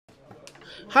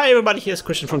Hi everybody, here's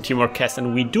Krystian from Teamworkcast,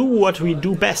 and we do what we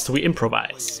do best, we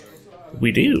improvise.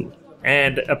 We do.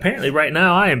 And apparently right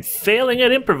now I am failing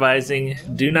at improvising.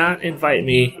 Do not invite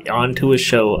me onto a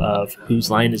show of Whose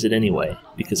Line Is It Anyway?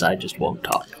 Because I just won't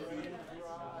talk.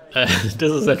 This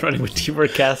is Netrunner with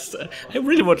Teamworkcast. I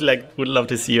really would love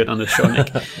to see you on the show,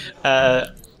 Nick.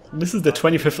 This is the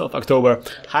 25th of October,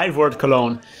 Hiveworld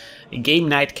Cologne, game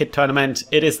night kit tournament.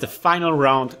 It is the final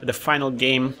round, the final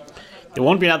game. There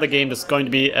won't be another game. This is going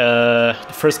to be the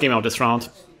first game of this round.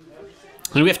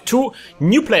 And we have two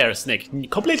new players, Nick.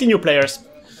 Completely new players.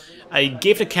 I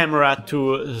gave the camera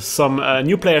to some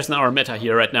new players in our meta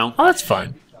here right now. Oh, that's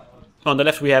fun. On the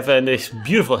left we have this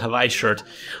beautiful Hawaii shirt.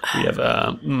 We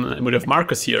have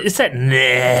Markus here. Is that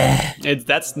nah?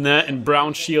 That's nah and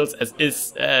brown shields as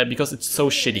is because it's so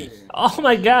shitty. Oh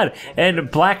my god! And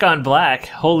black on black.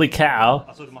 Holy cow!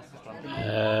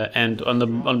 And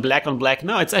on black,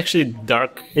 no, it's actually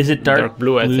dark. Is it dark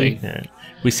blue? I think. Yeah.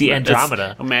 We see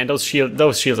Andromeda. Oh man, those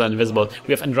shields are invisible.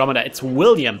 We have Andromeda. It's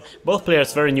William. Both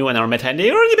players very new in our meta, and they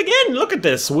already begin. Look at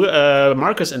this.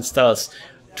 Markus installs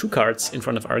 2 cards in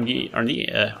front of R&D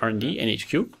and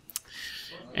HQ,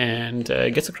 and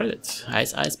gets a credit.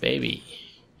 Ice, baby.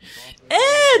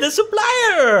 The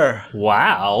supplier.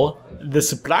 Wow. The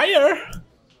supplier.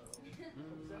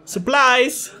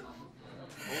 Supplies.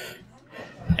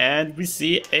 And we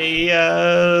see a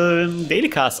daily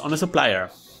cast on a supplier.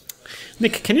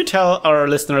 Nick, can you tell our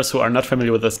listeners who are not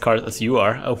familiar with this card as you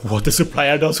are, what the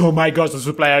supplier does? Oh my gosh, the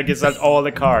supplier gives out all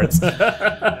the cards.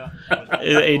 A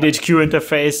HQ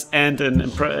interface and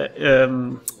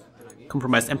an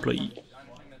compromised employee.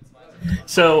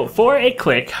 So, for a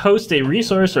click, host a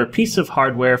resource or piece of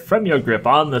hardware from your grip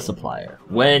on the supplier.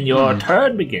 When your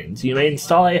turn begins, you may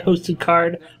install a hosted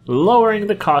card, lowering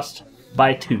the cost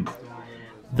by 2.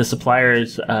 The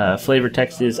supplier's flavor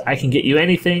text is, I can get you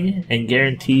anything and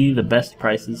guarantee the best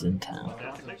prices in town.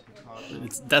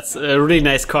 That's a really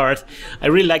nice card. I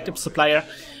really like the supplier.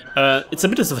 It's a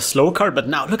bit of a slow card, but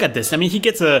now look at this. I mean, he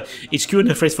gets a HQ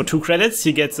interface for 2 credits.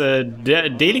 He gets a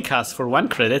daily cast for 1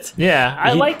 credit. Yeah,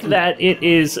 I like that it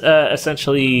is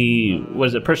essentially, what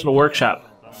is it, personal workshop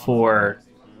for...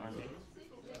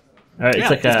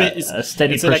 it's like a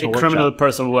steady it's personal like a criminal workshop.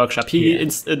 Personal workshop. He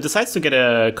decides to get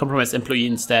a compromised employee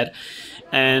instead,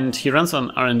 and he runs on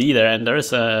R&D there, and there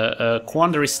is a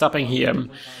quandary stopping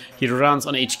him. He runs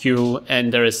on HQ,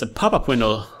 and there is a pop-up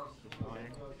window.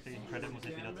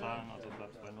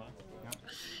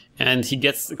 And he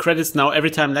gets credits now every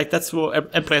time, like that's what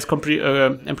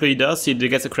employee does. He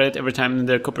gets a credit every time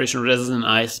the corporation raises an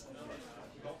ice.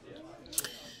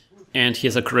 And he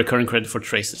has a recurring credit for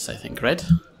traces, I think, right?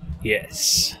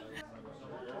 Yes.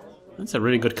 That's a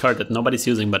really good card that nobody's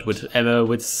using, but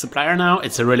with supplier now,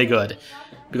 it's a really good.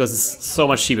 Because it's so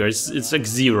much cheaper. It's like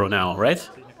 0 now, right?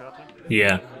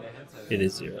 Yeah, it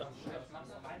is 0.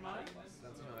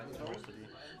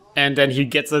 And then he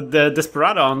gets the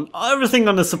Desperado on everything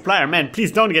on the supplier. Man,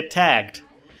 please don't get tagged.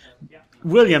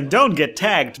 William, don't get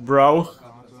tagged, bro.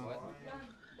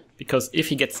 Because if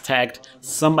he gets tagged,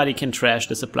 somebody can trash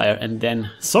the supplier, and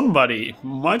then somebody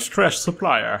might trash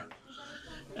supplier.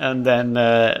 And then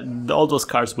all those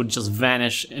cards would just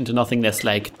vanish into nothingness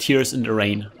like tears in the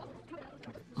rain.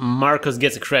 Markus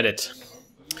gets a credit.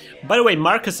 By the way,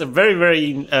 Markus, a very,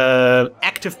 very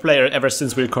active player ever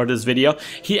since we recorded this video.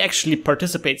 He actually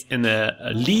participates in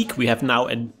a league. We have now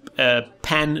a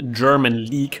pan-German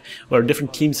league where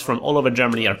different teams from all over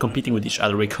Germany are competing with each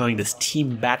other. We're calling this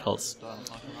team battles.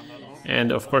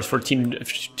 And of course for Team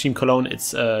Cologne,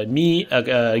 it's me,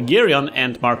 Gerion,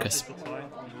 and Markus.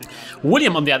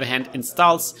 William, on the other hand,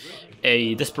 installs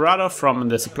a Desperado from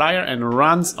the supplier and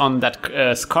runs on that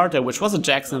Scarter, which was a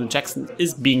Jackson. The Jackson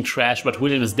is being trashed, but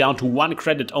William is down to 1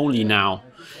 credit only now.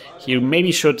 He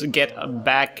maybe should get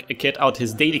out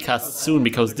his daily casts soon,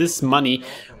 because this money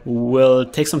will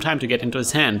take some time to get into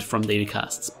his hand from daily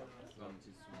casts.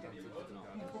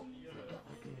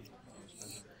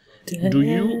 Do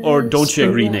you or don't you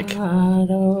agree, Nick?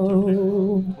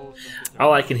 All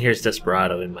I can hear is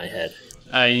Desperado in my head.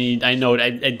 I know.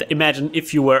 I imagine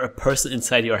if you were a person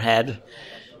inside your head,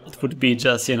 it would be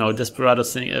just, you know, Desperado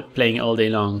playing all day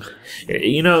long.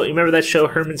 You know, remember that show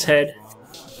Herman's Head?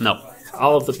 No.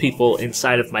 All of the people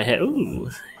inside of my head. Ooh,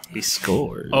 he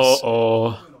scores.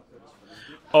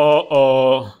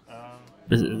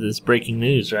 This is breaking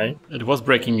news, right? It was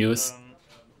breaking news.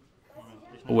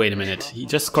 Wait a minute. He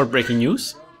just scored breaking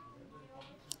news?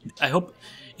 I hope...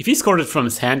 If he scored it from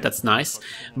his hand, that's nice.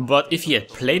 But if he had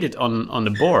played it on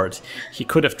the board, he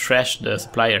could have trashed the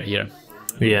supplier here.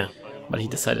 Yeah. But he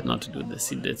decided not to do this.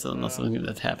 He did, so not something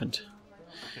that happened.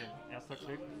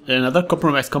 Another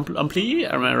compromised employee,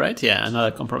 am I right? Yeah,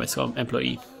 another compromised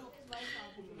employee.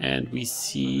 And we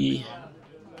see...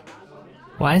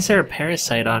 Why is there a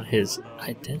parasite on his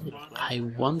identity? I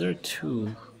wonder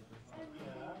too.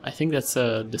 I think that's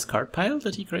a discard pile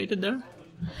that he created there.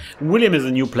 William is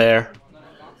a new player.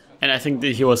 And I think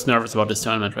that he was nervous about this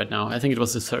tournament right now. I think it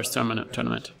was his first tournament.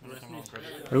 But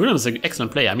William is an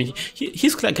excellent player. I mean,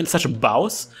 he's like such a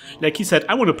boss. Like he said,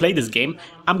 I want to play this game.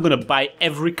 I'm gonna buy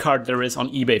every card there is on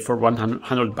eBay for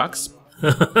 $100.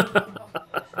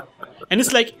 And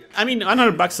it's like, I mean,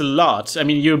 $100 a lot. I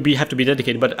mean, you have to be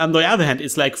dedicated. But on the other hand,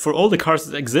 it's like for all the cards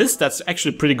that exist, that's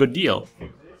actually a pretty good deal.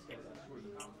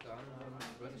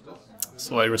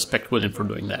 So I respect William for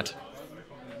doing that.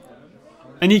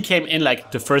 And he came in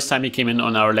like the first time he came in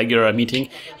on our regular meeting.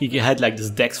 He had like this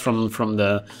decks from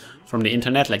the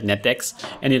internet, like net decks,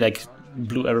 and he like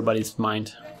blew everybody's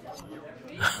mind.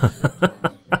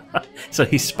 So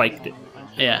he spiked it.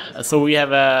 Yeah. So we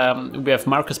have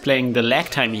Markus playing the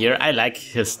lag time here. I like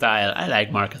his style. I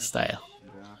like Markus' style.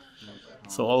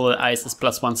 So all the ice is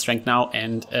 +1 strength now,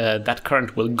 and that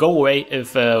current will go away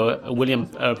if William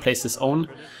plays his own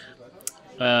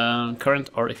current,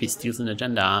 or if he steals an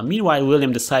agenda. Meanwhile,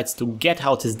 William decides to get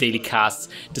out his daily casts.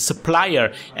 The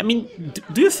supplier. I mean,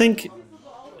 do you think,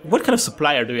 what kind of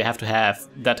supplier do you have to have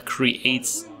that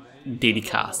creates daily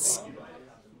casts?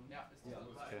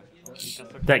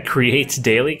 That creates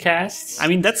daily casts? I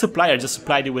mean, that supplier just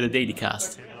supplied you with a daily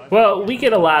cast. Well, we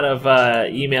get a lot of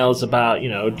emails about,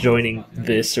 joining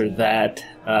this or that.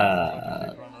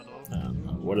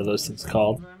 What are those things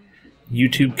called?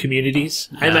 YouTube communities.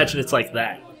 Yeah. I imagine it's like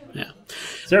that. Yeah.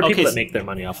 There are people that make their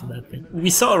money off of that thing. We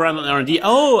saw around on R&D.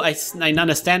 Oh, I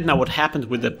understand now what happened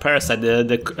with the parasite,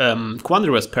 the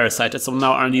Quandrous parasite. So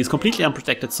now R&D is completely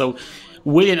unprotected. So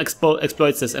William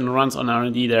exploits this and runs on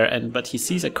R&D there. But he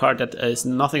sees a card that is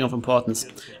nothing of importance.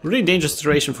 Really dangerous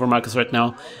situation for Markus right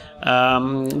now.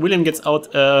 William gets out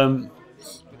a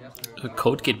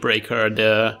Code Gate Breaker,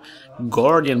 the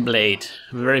Gordian Blade.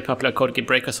 Very popular Code Gate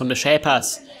Breakers from the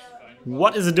Shapers.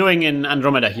 What is it doing in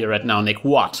Andromeda here right now, Nick?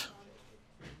 What?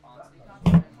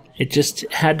 It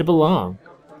just had to belong.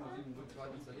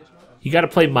 You gotta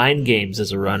play mind games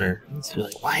as a runner. It's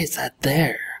like, why is that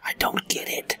there? I don't get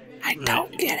it. I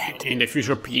don't get it. In the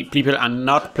future, people are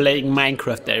not playing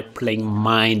Minecraft, they're playing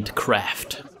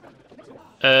Mindcraft.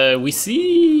 We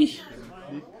see...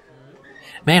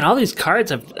 Man, all these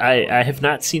cards I have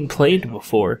not seen played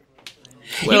before.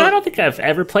 Well, I don't think I've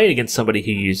ever played against somebody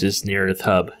who uses Near Earth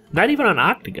Hub. Not even on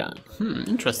Octagon.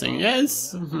 Interesting.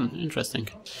 Yes, interesting.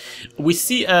 We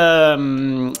see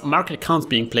market accounts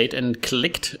being played and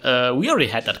clicked. We already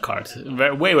had that card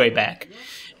way back.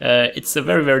 It's a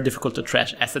very, very difficult to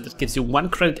trash asset that gives you 1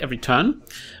 credit every turn,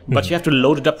 but you have to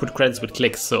load it up with credits with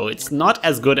clicks, so it's not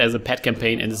as good as a pet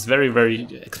campaign, and it's very, very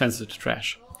expensive to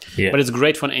trash. Yeah. But it's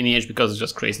great for an NEH because it's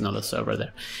just crazy on the server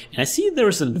there. And I see there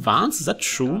is an advance. Is that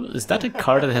true? Is that a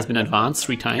card that has been advanced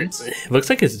 3 times? It looks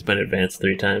like it's been advanced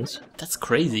 3 times. That's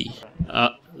crazy.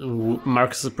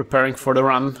 Markus is preparing for the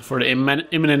run, for the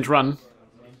imminent run.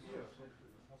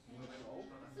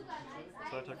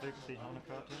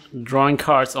 Drawing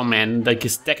cards. Oh man, like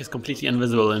his deck is completely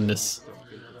invisible in this.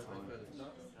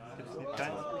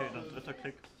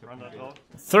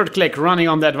 3rd click running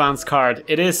on the advanced card.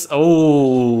 It is,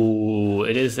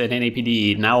 it is an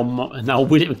NAPD. Now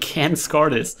William can score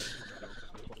this.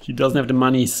 He doesn't have the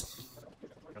monies.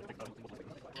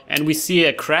 And we see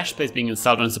a crash space being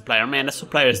installed on the supplier. Man, the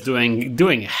supplier is doing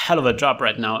a hell of a job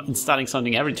right now, installing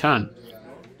something every turn.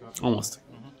 Almost.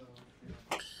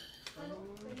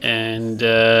 And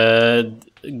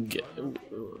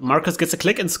Markus gets a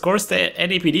click and scores the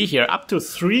NAPD here. Up to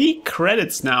 3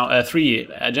 credits now, 3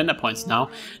 agenda points now.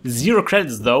 0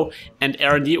 credits though, and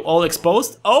R&D all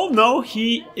exposed. Oh no,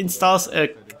 he installs a...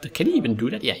 Can he even do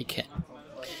that? Yeah, he can.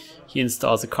 He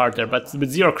installs a card there, but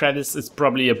with 0 credits, it's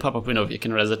probably a pop-up window if you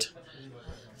can res it.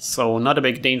 So not a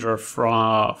big danger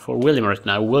for William right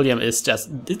now. William is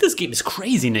just... This game is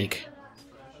crazy, Nick.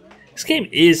 This game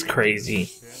is crazy.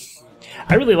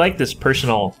 I really like this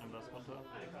personal...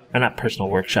 not personal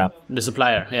workshop. The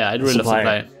supplier. Yeah, I really love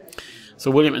supplier.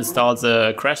 So William installs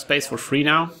a crash space for free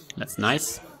now. That's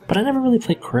nice. But I never really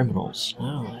played criminals.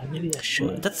 Oh, maybe I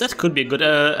should. That could be a good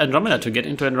Andromeda to get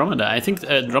into Andromeda. I think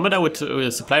Andromeda with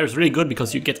supplier is really good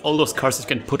because you get all those cards that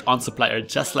you can put on supplier,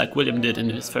 just like William did in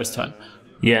his first turn.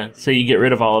 Yeah, so you get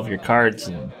rid of all of your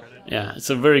cards. Yeah, it's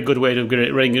a very good way to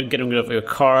getting rid of your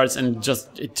cards, and it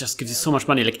just gives you so much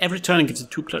money. Like every turn, it gives you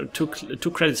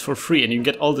two credits for free, and you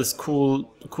get all these cool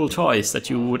toys that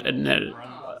you would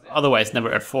otherwise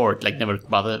never afford, like never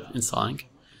bother installing.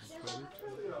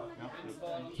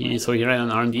 So he ran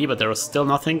an R&D, but there was still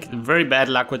nothing. Very bad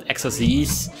luck with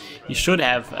XSEs. He should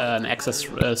have an access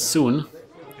soon.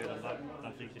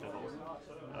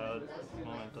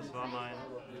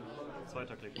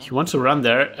 He wants to run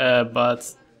there,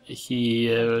 but he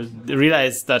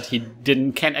realized that he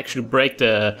can't actually break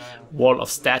the wall of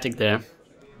static there.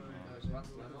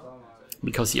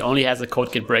 Because he only has a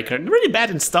code gate breaker. Really bad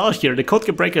install here. The code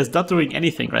gate breaker is not doing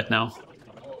anything right now.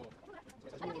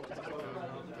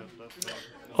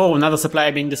 Oh, another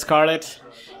supplier being discarded.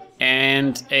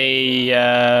 And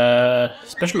a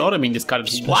special order being discarded.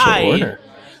 Why? Order?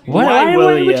 Why,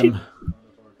 William?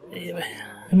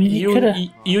 I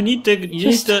mean, you need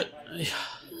the...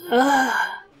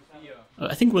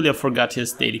 I think William forgot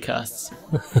his daily casts.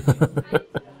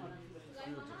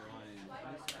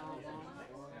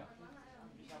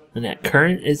 And that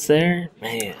current is there,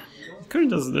 man.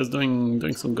 Current is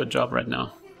doing some good job right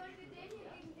now.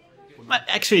 But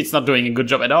actually, it's not doing a good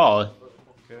job at all.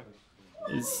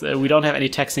 We don't have any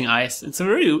taxing ice. It's a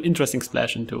very interesting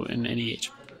splash in NEH.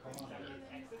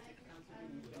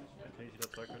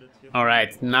 All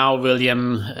right, now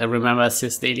William remembers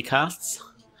his daily casts.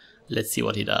 Let's see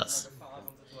what he does.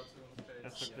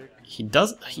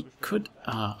 He could.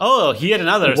 Oh, he had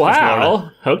another.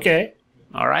 Wow. Okay.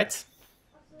 All right.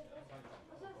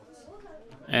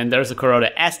 And there's a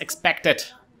Corroder, as expected.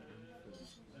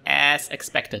 As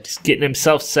expected. He's getting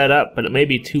himself set up, but it may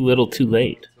be too little too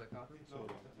late.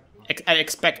 I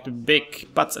expect big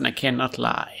butts and I cannot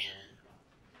lie.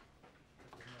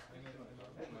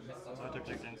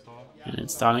 And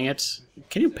installing it.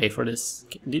 Can you pay for this?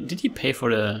 Did he pay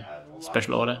for the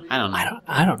special order? I don't know.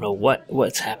 I don't know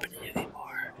what's happening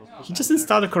anymore. He just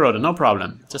installed a Corroder, no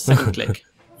problem. Just second click.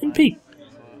 And peek.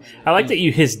 I like that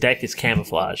his deck is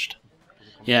camouflaged.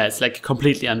 Yeah, it's like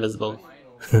completely invisible.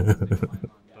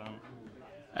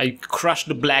 I crushed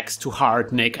the blacks too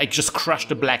hard, Nick. I just crushed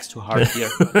the blacks too hard here.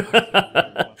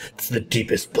 It's the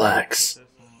deepest blacks.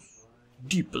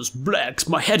 Deepest blacks.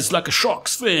 My head is like a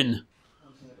shark's fin.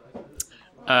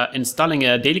 Installing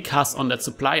a daily cast on that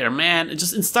supplier. Man,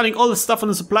 just installing all the stuff on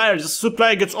the supplier. The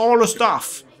supplier gets all the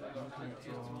stuff.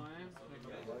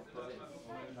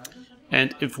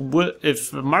 And if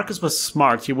Markus was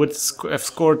smart, he would have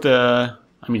scored the...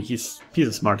 I mean, he's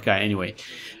a smart guy anyway.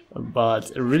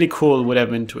 But really cool would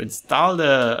have been to install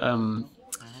the...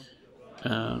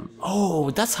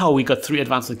 oh, that's how we got 3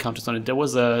 advanced encounters on it. There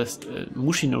was a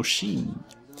Mushi no Shin.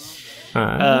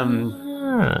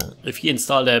 If he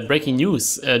installed a breaking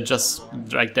news just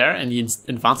right there and he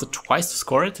advanced it twice to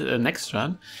score it next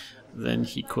turn, then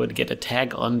he could get a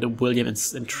tag on the William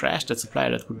and trash that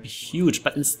supplier. That would be huge.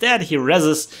 But instead he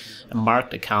reses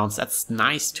marked accounts. That's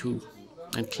nice too.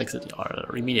 And clicks it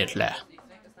immediately.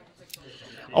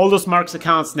 All those marks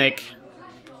accounts, Nick.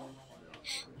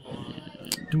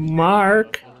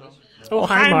 Mark. Oh,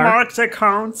 hi, Mark. Mark's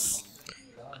accounts.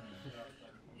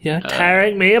 You're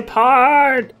tearing me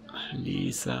apart.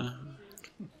 Lisa.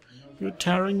 You're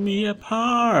tearing me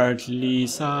apart,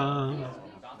 Lisa.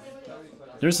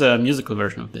 There's a musical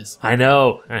version of this. I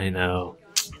know.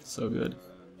 So good.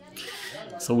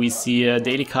 So we see a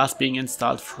daily cast being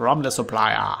installed from the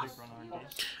supplier.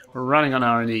 Running on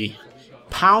R&D.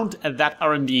 Pound at that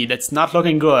R&D. That's not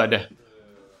looking good.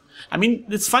 I mean,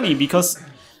 it's funny because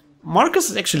Markus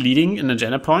is actually leading in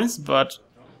agenda points, but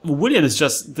William is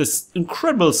just this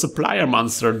incredible supplier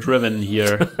monster driven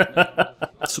here.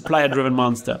 Supplier driven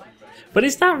monster. But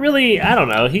he's not really, I don't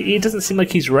know, he doesn't seem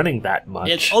like he's running that much.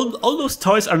 Yeah, all those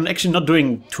toys are actually not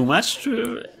doing too much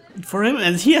for him,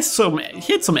 and he had some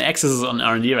accesses on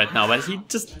R&D right now, but he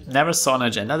just never saw an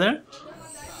agenda there.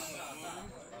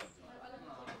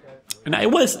 And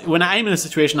when I'm in a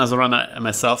situation as a runner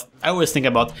myself, I always think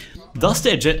about, does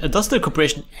the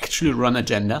corporation actually run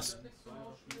agendas?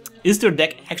 Is their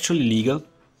deck actually legal?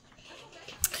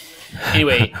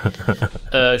 Anyway,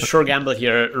 sure gamble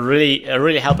here,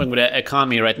 really helping with the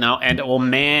economy right now. And oh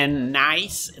man,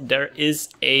 nice! There is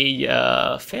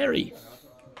a ferry.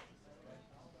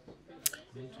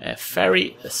 A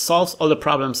ferry solves all the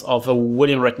problems of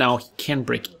William right now. He can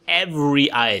break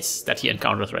every ice that he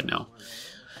encounters right now.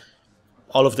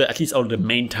 At least all of the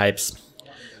main types.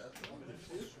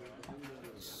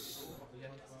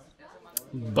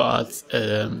 But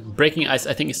breaking ice,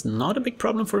 I think, is not a big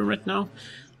problem for him right now.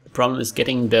 The problem is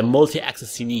getting the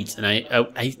multi-access he needs. And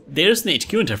there's an HQ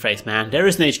interface, man. There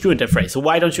is an HQ interface. So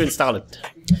why don't you install it,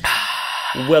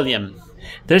 William?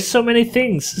 There's so many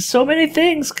things. So many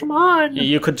things. Come on.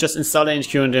 You could just install the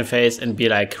HQ interface and be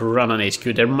like, run on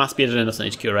HQ. There must be a Linux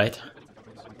on HQ, right?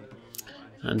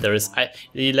 And there is,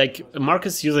 like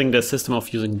Markus using the system of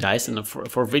using dice, and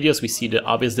for videos we see the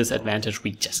obvious disadvantage.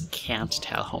 We just can't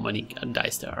tell how many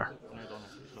dice there are.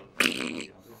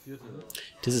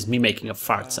 This is me making a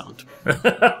fart sound.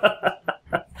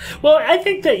 Well, I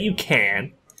think that you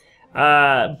can,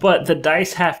 but the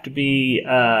dice have to be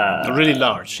really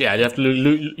large. Yeah, you have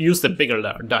to use the bigger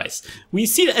dice. We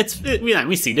see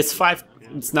we see this 5.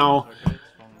 It's now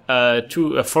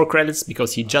 4 credits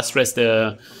because he just raised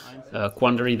the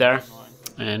quandary there,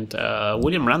 and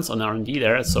William runs on R&D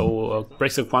there, so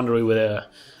breaks the quandary with a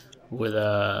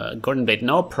Gordon blade,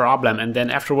 no problem. And then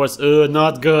afterwards,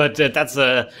 not good. That's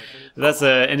a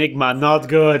enigma, not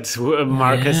good.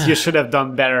 Markus, yeah. You should have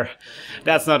done better.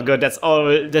 That's not good. That's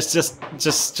all. That's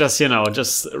just you know,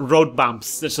 just road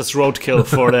bumps. That's just roadkill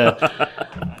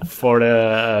for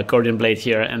the Gordon blade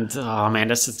here. And oh man,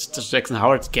 that's just Jackson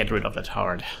Howard. Get rid of that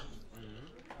Howard.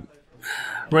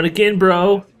 Run again,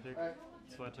 bro.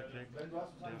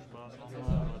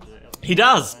 He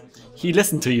does. He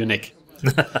listened to you, Nick.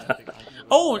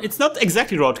 Oh, it's not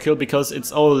exactly roadkill because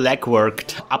it's all leg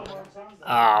worked up.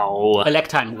 Oh. Leg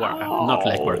time work, not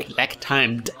leg work. Leg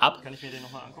timed up.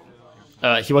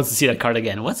 He wants to see that card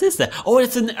again. What's this? Oh,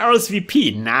 it's an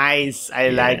RSVP. Nice. I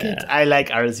like it. I like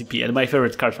RSVP. And my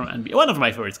favorite card from NBN. One of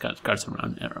my favorite cards from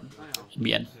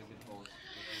NBN.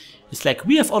 It's like,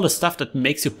 we have all the stuff that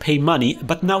makes you pay money,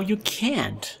 but now you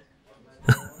can't.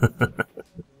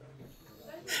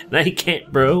 Now you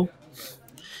can't, bro.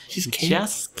 Just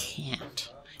can't.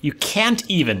 You can't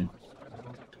even.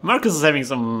 Markus is having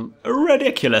some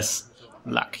ridiculous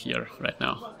luck here right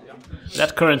now.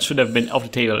 That current should have been off the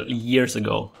table years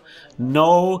ago.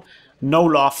 No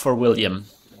love for William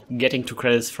getting 2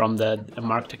 credits from the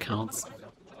marked accounts.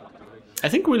 I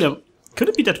think William... Could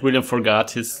it be that William forgot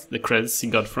the credits he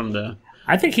got from the...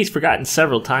 I think he's forgotten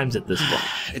several times at this point.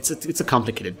 It's a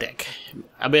complicated deck.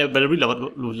 But I really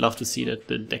would love to see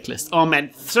the deck list. Oh man,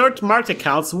 3rd marked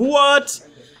accounts. What?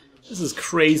 This is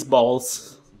crazy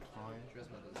balls.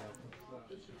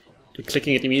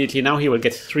 Clicking it immediately. Now he will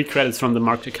get 3 credits from the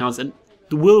marked accounts. And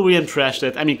will William trash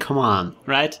that? I mean, come on,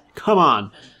 right? Come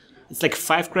on. It's like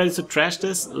 5 credits to trash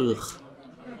this? Ugh.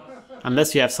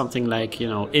 Unless you have something like, you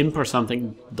know, Imp or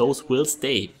something, those will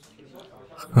stay.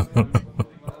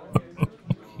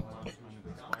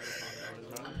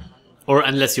 Or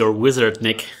unless you're a wizard,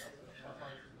 Nick.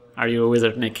 Are you a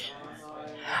wizard, Nick?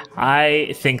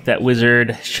 I think that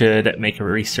Wizard should make a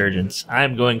resurgence.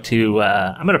 I'm going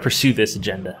to pursue this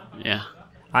agenda. Yeah.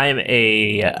 I am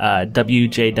a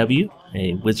WJW,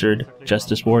 a Wizard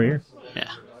Justice Warrior.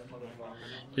 Yeah.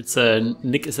 It's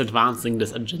Nick is advancing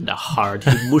this agenda hard.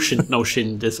 He mushin' no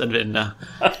shin this agenda.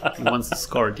 He wants to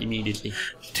score it immediately.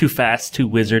 Too fast, too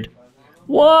wizard.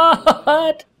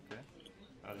 What?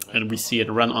 And we see it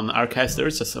run on archives.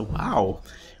 There's just a wow.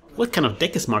 What kind of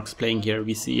deck is Markus playing here?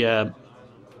 We see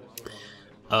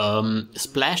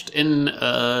splashed in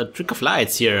Trick of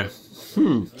Lights here.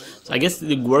 So I guess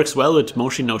it works well with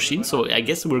Motion no Shin. So I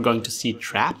guess we're going to see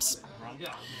traps.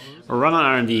 Run on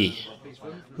R&D.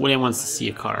 William wants to see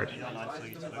a card.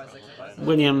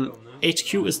 William,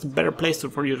 HQ is the better place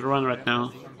for you to run right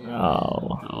now.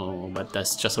 Oh, but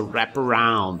that's just a wrap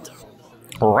around.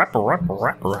 Wrap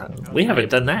around. We haven't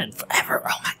done that in forever.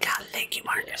 Oh my god, thank you,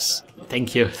 Markus.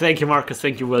 Thank you, Markus.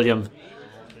 Thank you, William.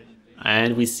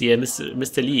 And we see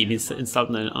Mr. Lee. He's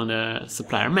installed on a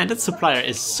supplier. Man, that supplier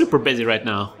is super busy right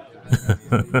now.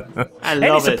 I love it.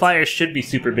 Any supplier should be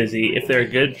super busy if they're a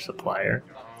good supplier.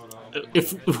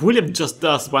 If William just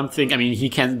does one thing, I mean, he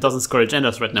doesn't score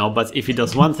agendas right now, but if he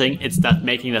does one thing, it's that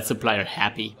making that supplier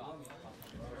happy.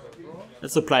 That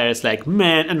supplier is like,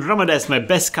 man, Andromeda is my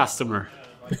best customer.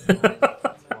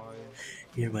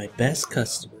 You're my best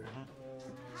customer.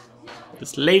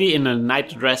 This lady in a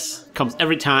night dress comes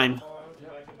every time,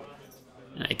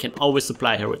 and I can always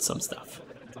supply her with some stuff.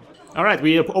 Alright,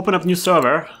 we open up new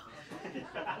server.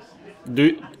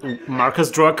 Markus,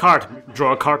 draw a card.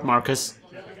 Draw a card, Markus.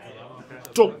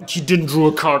 He didn't draw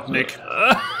a card, Nick.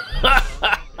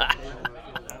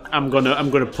 I'm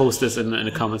gonna post this in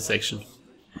the comment section.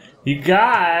 You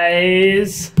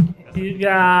guys.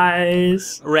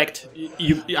 Wrecked.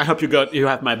 I hope you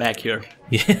have my back here.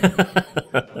 Yeah.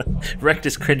 Wrecked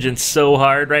is cringing so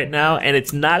hard right now, and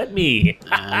it's not at me.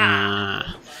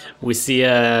 We see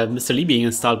Mr. Lee being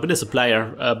installed with a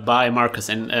supplier by Markus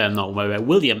and by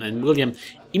William, and William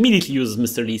immediately uses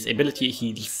Mr. Lee's ability.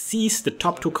 He sees the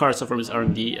top 2 cards from his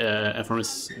R&D from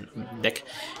his deck,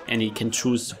 and he can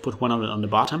choose to put one of it on the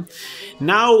bottom.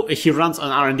 Now he runs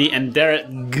on R&D, and there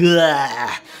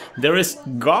is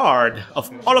guard.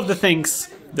 Of all of the things,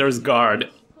 there is guard.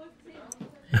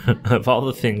 Of all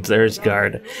the things, there's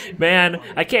guard. Man,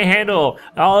 I can't handle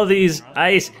all of these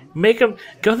ice. Make them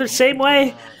go the same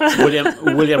way.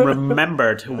 William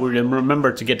remembered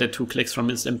to get the 2 clicks from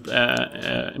his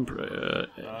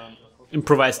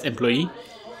improvised employee,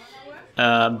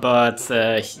 but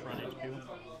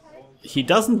he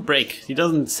doesn't break. He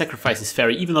doesn't sacrifice his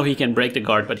ferry, even though he can break the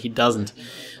guard, but he doesn't.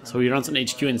 So he runs an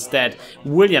HQ instead.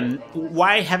 William,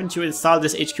 why haven't you installed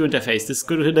this HQ interface? This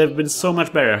could have been so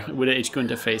much better with the HQ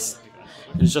interface.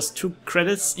 It's just 2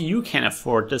 credits. You can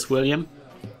afford this, William.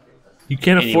 You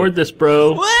can't afford this,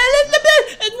 bro. What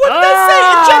did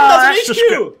I say?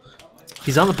 Agendas HQ!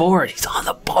 He's on the board. He's on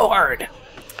the board.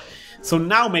 So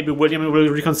now maybe William will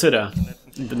reconsider.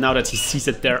 Now that he sees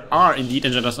that there are indeed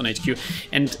agendas on HQ.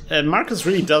 And Markus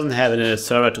really doesn't have a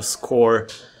server to score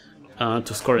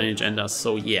any agendas.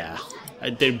 So yeah,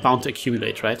 they're bound to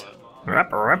accumulate, right?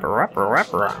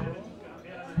 Wraparound.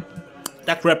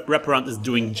 That wraparound is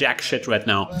doing jack shit right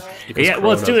now. Yeah,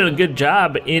 well, it's doing a good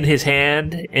job in his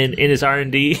hand and in his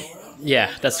R&D. Yeah,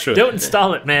 that's true. Don't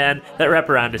install it, man. That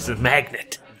wraparound is a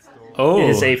magnet. Oh. It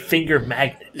is a finger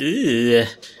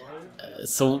magnet.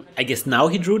 So I guess now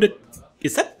he drew the...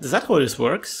 Is that how this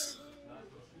works?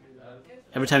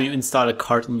 Every time you install a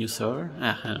card in your server?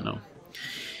 I don't know.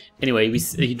 Anyway,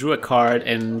 he drew a card,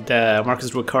 and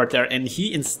Markus drew a card there, and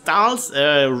he installs...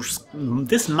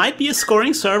 this might be a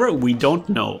scoring server, we don't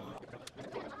know.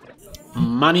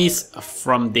 Monies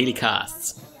from daily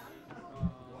casts.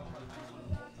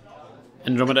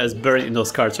 Andromeda is buried in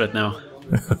those cards right now.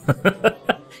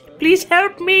 Please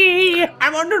help me!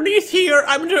 I'm underneath here.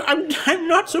 I'm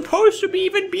not supposed to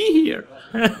even be here.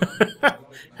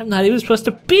 I'm not even supposed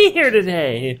to be here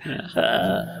today.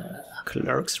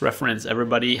 Clerks reference.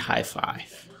 Everybody, high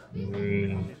five.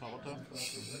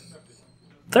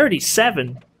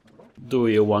 37. Do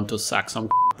you want to suck some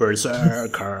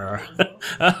berserker?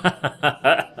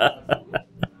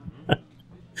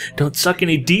 Don't suck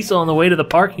any diesel on the way to the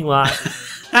parking lot.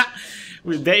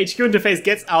 The HQ interface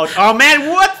gets out. Oh man,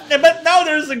 what? But now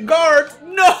there's a guard.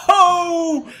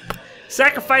 No!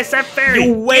 Sacrifice that ferry.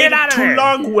 You waited too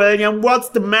long, William. What's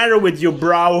the matter with you,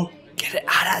 bro? Get it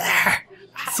out of there.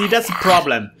 See, that's the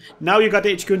problem. Now you got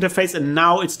the HQ interface, and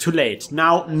now it's too late.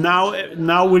 Now,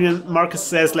 William Markus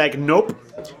says like, nope,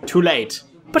 too late.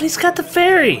 But he's got the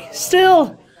ferry.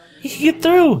 Still, he can get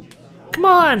through. Come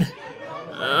on.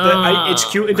 The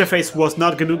HQ interface was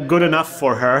not good enough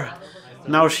for her.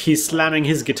 Now he's slamming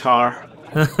his guitar.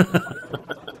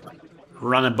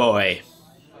 Run a boy.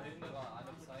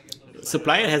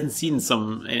 Supplier hasn't seen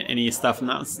any stuff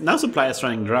now. Now Supplier's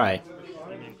running dry.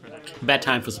 Bad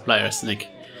time for Suppliers, Nick.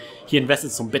 He invested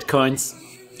some bitcoins.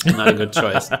 Not a good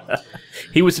choice.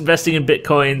 He was investing in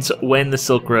bitcoins when the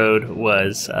Silk Road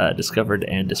was discovered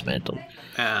and dismantled.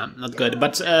 Not good.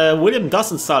 But William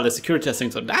does install the security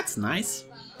testing, so that's nice.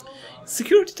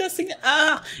 Security testing,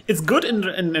 it's good in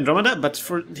Andromeda, but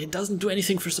it doesn't do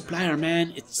anything for Supplier,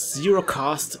 man. It's 0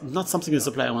 cost, not something the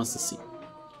Supplier wants to see.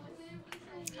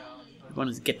 You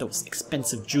want to get those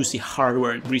expensive, juicy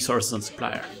hardware and resources on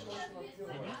Supplier.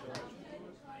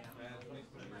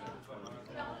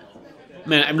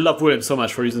 Man, I love William so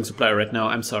much for using Supplier right now,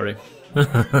 I'm sorry.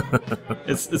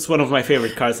 It's one of my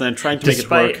favorite cards, and I'm trying to make it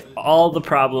work. Despite all the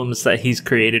problems that he's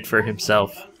created for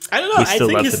himself. I don't know, I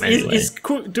think he's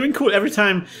doing cool. Every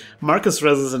time Markus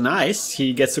raises an ice,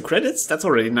 he gets 2 credits. That's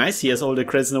already nice. He has all the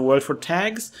credits in the world for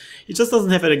tags. He just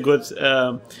doesn't have a good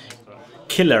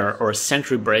killer or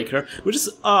sentry breaker, which is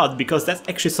odd, because that's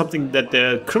actually something that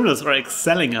the criminals are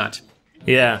excelling at.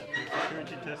 Yeah.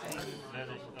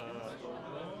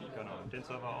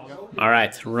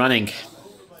 Alright, running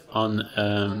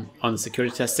on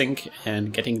security testing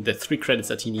and getting the 3 credits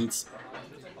that he needs.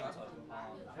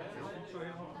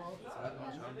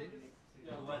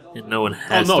 And no one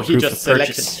has he just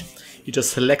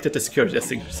selected the security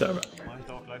testing server.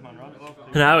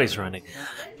 Now he's running.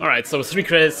 All right, so 3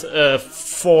 credits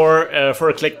for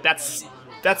a click. That's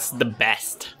the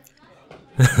best.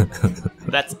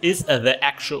 That is the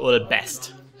actual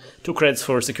best. 2 credits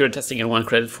for security testing and 1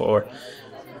 credit for.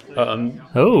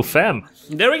 Fem.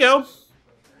 There we go.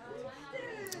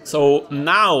 So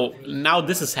now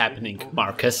this is happening,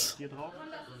 Markus.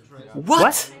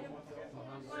 What?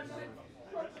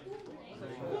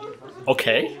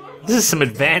 Okay. This is some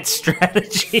advanced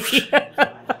strategy.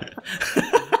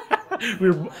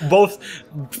 We're both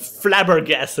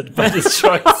flabbergasted by this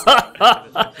choice.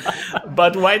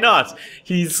 But why not?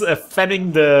 He's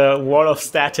femming the wall of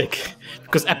static.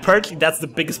 Because apparently that's the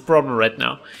biggest problem right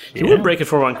now. He will break it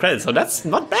for 1 credit, so that's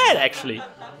not bad, actually.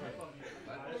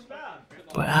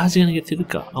 But how's he gonna get through the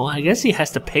guard? Oh, I guess he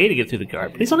has to pay to get through the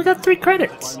guard, but he's only got 3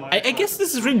 credits. I guess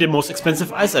this is really the most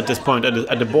expensive ice at this point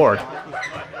at the board.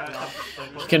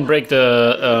 He can break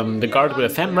the guard with a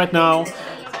fem right now.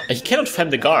 He cannot fem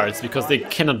the guards because they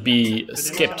cannot be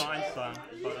skipped.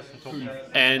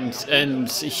 And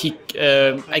he,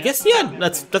 I guess, yeah,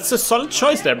 that's a solid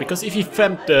choice there, because if he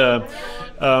femmed the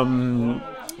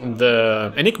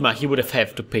Enigma, he would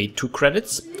have to pay 2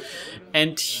 credits.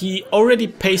 And he already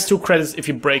pays 2 credits if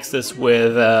he breaks this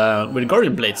with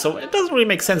Guardian Blade, so it doesn't really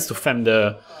make sense to fem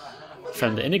the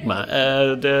Enigma.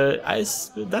 That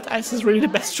ice is really the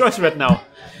best choice right now.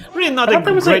 Really not a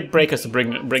great breakers to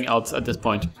bring out at this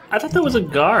point. I thought there was a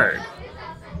guard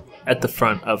at the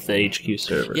front of the HQ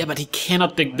server. Yeah, but he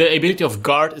cannot. The ability of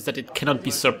guard is that it cannot be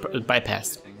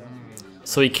bypassed,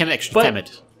 so he can actually fem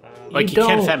it. Like he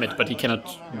can fem it, but he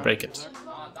cannot break it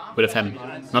with a fem.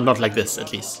 Not like this,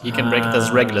 at least. He can break it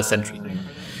as regular sentry.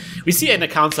 We see an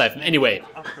account siphon anyway.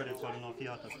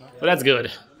 Well, that's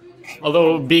good.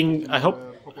 Although I hope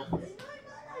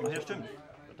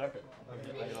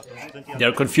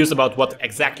they're confused about what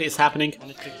exactly is happening.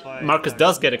 Markus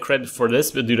does get a credit for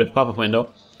this due to the pop-up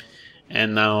window.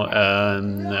 And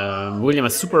now William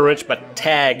is super rich, but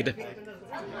tagged.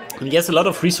 And he has a lot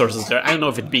of resources there. I don't know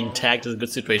if it being tagged is a good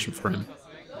situation for him.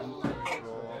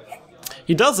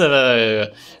 He does have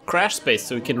a crash space,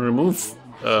 so he can remove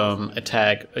a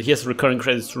tag. He has recurring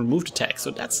credits to remove the tag,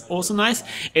 so that's also nice.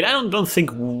 And I don't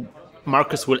think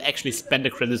Markus will actually spend the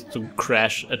credits to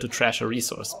trash a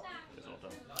resource.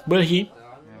 Will he?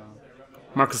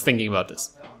 Markus is thinking about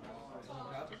this.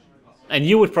 And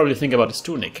you would probably think about this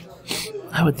too, Nick.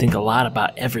 I would think a lot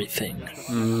about everything.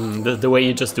 The way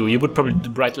you just do. You would probably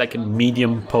write like a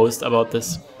Medium post about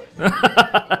this.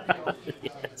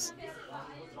 Yes.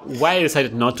 Why I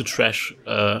decided not to trash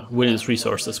William's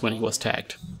resources when he was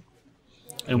tagged.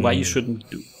 And why you shouldn't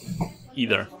do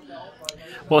either.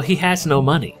 Well, he has no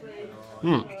money.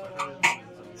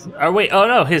 Oh, wait, oh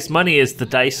no, his money is the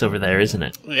dice over there, isn't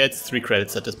it? Yeah, it's 3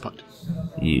 credits at this point.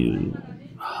 You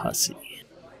hussy.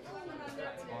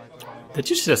 Did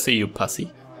you just say you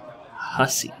pussy?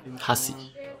 Hussy. Hussy.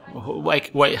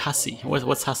 Why hussy?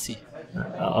 What's hussy?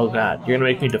 Oh god, you're gonna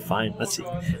make me define. Let's see.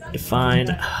 Define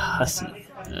hussy.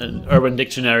 Urban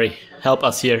Dictionary, help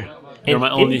us here. You're my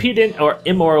only impudent or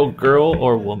immoral girl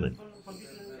or woman.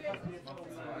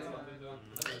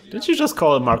 Did you just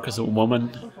call Markus a woman?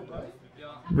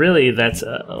 Really, that's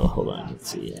oh, hold on. Let's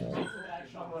see.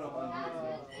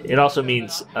 It also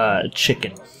means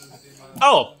chicken.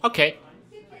 Oh, okay.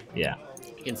 Yeah,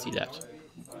 I can see that.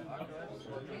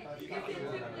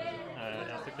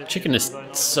 Chicken is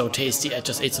so tasty. I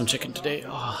just ate some chicken today.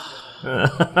 Oh.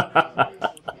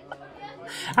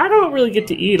 I don't really get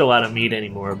to eat a lot of meat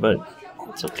anymore, but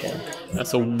it's okay.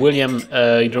 So William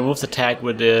removes the tag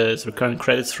with his recurrent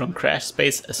credits from Crash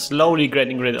Space, slowly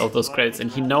getting rid of those credits, and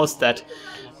he knows that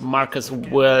Markus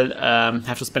will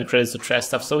have to spend credits to trash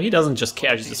stuff, so he doesn't just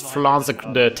care. He just flaunts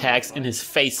the tags in his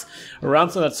face.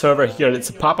 Runs on that server here. It's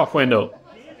a pop-up window.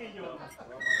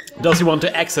 Does he want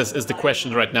to access is the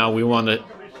question right now. We want to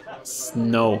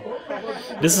know.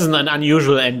 This is an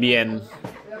unusual NBN.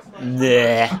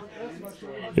 Nah.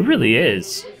 It really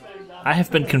is. I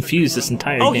have been confused this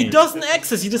entire game. Oh, he doesn't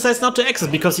access. He decides not to access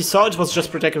because he saw it was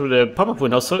just protected with a pop-up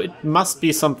window, so it must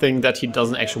be something that he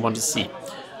doesn't actually want to see.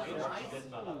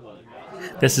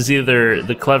 This is either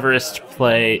the cleverest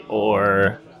play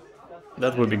or...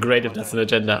 That would be great if that's an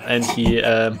agenda. And he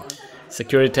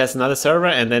security tests another server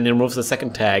and then he removes the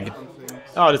second tag.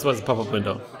 Oh, this was a pop-up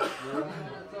window.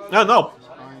 No.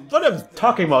 What I'm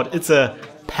talking about, it's a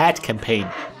pad campaign.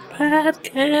 Pad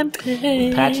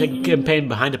campaign. Pad campaign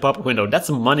behind the pop-up window. That's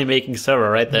a money-making server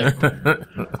right there.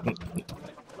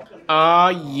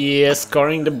 Yeah,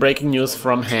 scoring the breaking news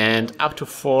from hand. Up to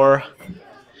 4.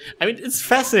 I mean, it's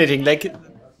fascinating. Like,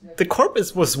 the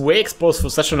corpus was way exposed for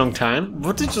such a long time.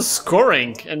 What is just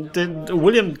scoring? And then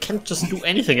William can't just do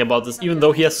anything about this, even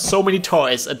though he has so many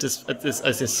toys at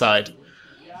his side.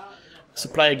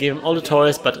 Supplier gave him all the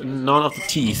toys, but none of the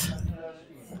teeth.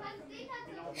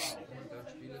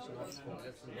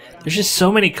 There's just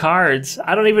so many cards.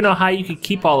 I don't even know how you could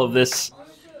keep all of this.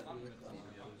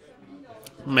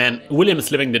 Man, William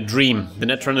is living the dream, the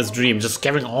Netrunner's dream, just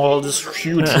getting all this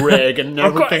huge rig and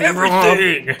everything.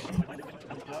 Everything!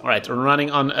 Alright,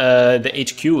 running on the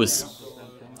HQs.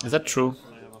 Is that true?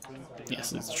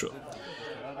 Yes, it's true.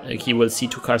 He will see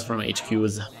 2 cards from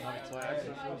HQs.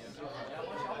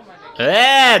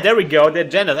 Ah, there we go, the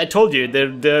agendas. I told you,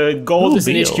 the gold is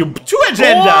in HQ. 2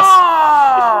 agendas!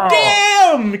 Oh!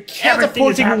 Damn!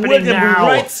 Catapulting William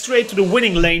right straight to the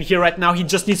winning lane here right now. He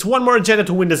just needs 1 more agenda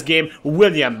to win this game.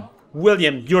 William,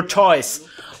 William, your toys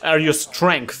are your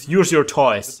strength. Use your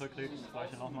toys.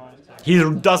 He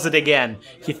does it again.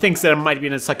 He thinks there might be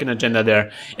a second agenda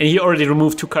there. And he already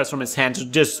removed 2 cards from his hand. So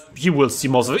just, he will see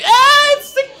most of it. Ah,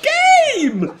 it's the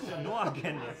game!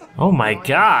 Oh my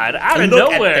god, out of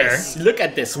Look nowhere! At this. Look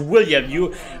at this.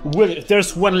 William,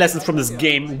 there's one lesson from this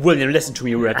game. William, listen to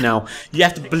me right now. You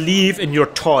have to believe in your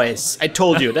toys. I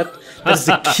told you, that's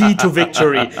the key to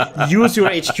victory. Use your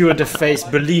HQ interface,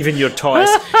 believe in your toys.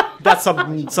 That's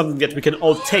something that we can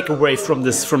all take away from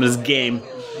this game.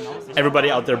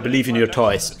 Everybody out there, believe in your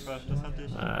toys.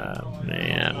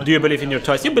 Man. Do you believe in your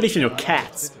toys? You believe in your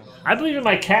cats. I believe in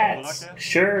my cats,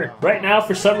 sure. Right now,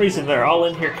 for some reason, they're all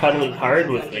in here cuddling hard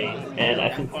with me, and I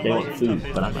think they want food,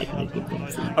 but I'm not going to give them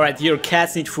food. Alright, your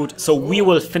cats need food, so we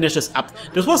will finish this up.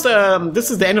 This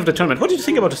is the end of the tournament. What did you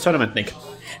think about this tournament, Nick?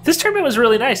 This tournament was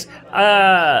really nice.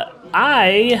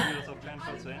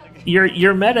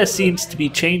 Your meta seems to be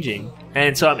changing,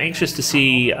 and so I'm anxious to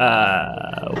see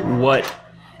what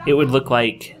it would look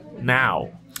like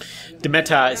now. The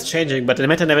meta is changing, but the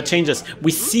meta never changes.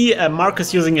 We see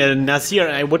Markus using a Nazir,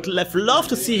 and I would have loved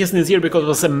to see his Nazir because it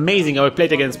was amazing. I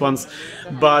played against once,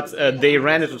 but they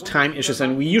ran into time issues,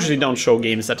 and we usually don't show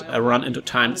games that run into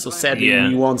time, so sadly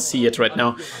we won't see it right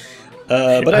now.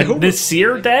 But I hope...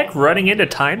 Nazir deck running into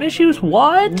time issues?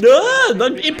 What? No,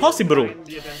 not impossible.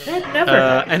 That never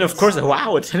and of course,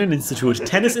 wow, a Tennis Institute.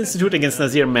 Tennis Institute against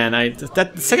Nazir, man.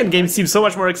 That second game seems so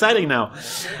much more exciting now.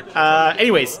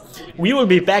 Anyways, we will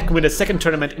be back with a second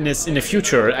tournament in the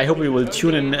future. I hope you will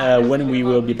tune in when we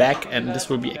will be back, and this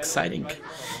will be exciting.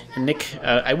 And Nick,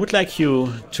 I would like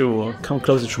you to come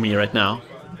closer to me right now.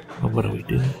 Well, what do we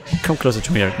do? Come closer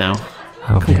to me right now.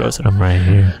 Okay, come closer. I'm right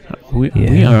here.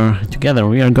 We are together.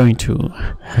 We are going to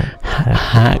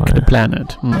hack the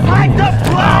planet. Hack the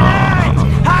planet!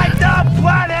 Hack the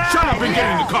planet! Shut up and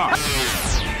get in the car!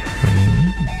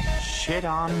 Shit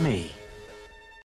on me.